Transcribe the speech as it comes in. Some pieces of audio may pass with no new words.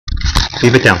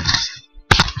leave it down.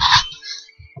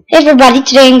 Hey everybody,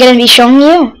 today I'm going to be showing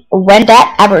you a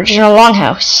Wendat Aboriginal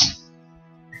Longhouse.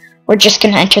 We're just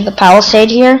going to enter the palisade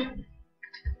here.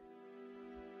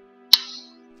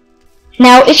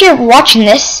 Now, if you're watching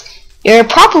this, you're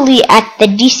probably at the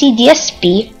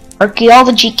DCDSB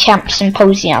Archaeology Camp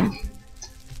Symposium.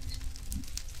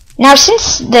 Now,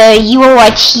 since the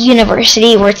UOIT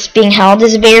University where it's being held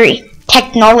is a very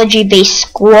technology-based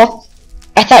school,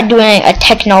 I thought doing a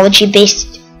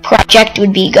technology-based project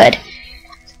would be good.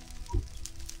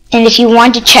 And if you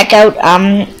want to check out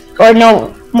or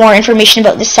know more information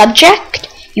about the subject,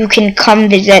 you can come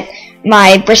visit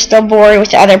my Bristol board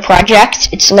with other projects.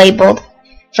 It's labeled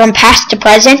From Past to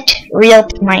Present, Real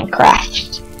to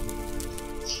Minecraft.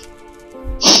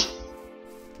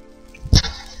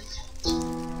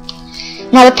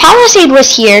 Now the palisade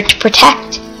was here to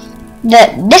protect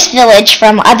this village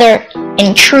from other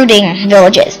intruding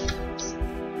villages.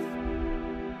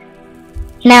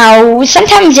 Now,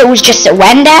 sometimes it was just the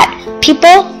Wendat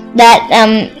people, that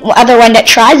other Wendat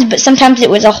tribes, but sometimes it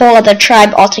was a whole other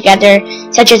tribe altogether,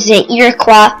 such as the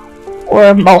Iroquois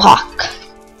or Mohawk.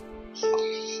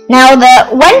 Now,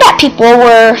 the Wendat people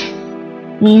were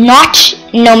not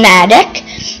nomadic.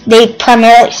 They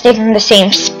primarily stayed in the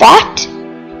same spot,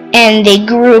 and they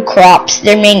grew crops.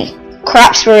 Their main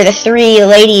crops were the three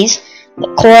ladies, the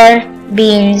corn,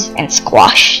 beans, and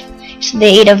squash. So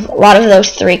they ate a lot of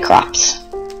those three crops.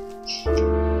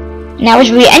 Now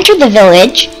as we enter the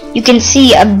village, you can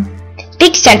see a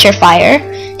big center fire.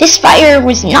 This fire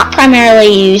was not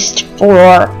primarily used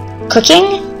for cooking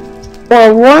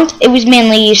or warmth. It was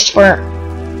mainly used for,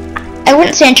 I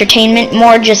wouldn't say entertainment,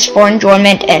 more just for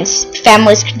enjoyment, and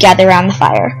families could gather around the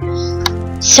fire.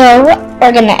 So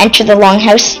we're going to enter the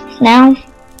longhouse now.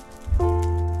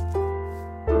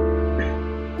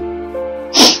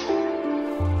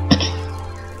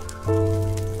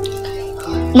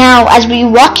 Now, as we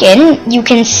walk in, you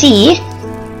can see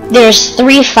there's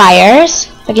three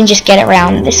fires. I can just get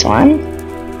around this one.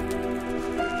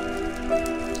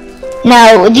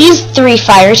 Now, these three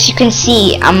fires, you can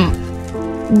see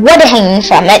wood hanging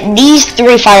from it. These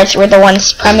three fires were the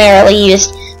ones primarily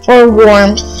used for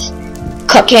warmth,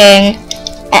 cooking,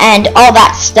 and all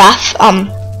that stuff.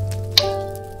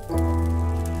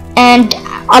 And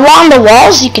along the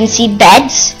walls, you can see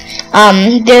beds.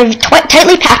 They're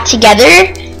tightly packed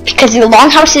together because the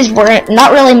longhouses were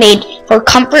not really made for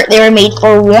comfort. They were made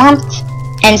for warmth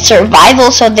and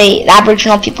survival, so the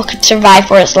Aboriginal people could survive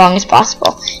for as long as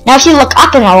possible. Now, if you look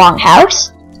up in the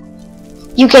longhouse,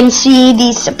 you can see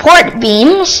these support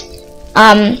beams.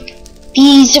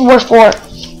 These were for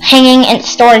hanging and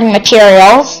storing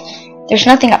materials. There's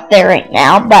nothing up there right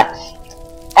now, but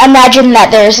imagine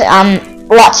that there's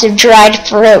lots of dried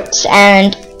fruits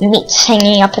and meats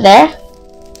hanging up there.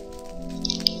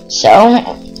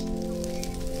 So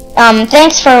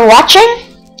thanks for watching,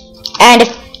 and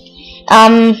if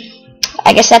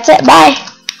I guess that's it. Bye.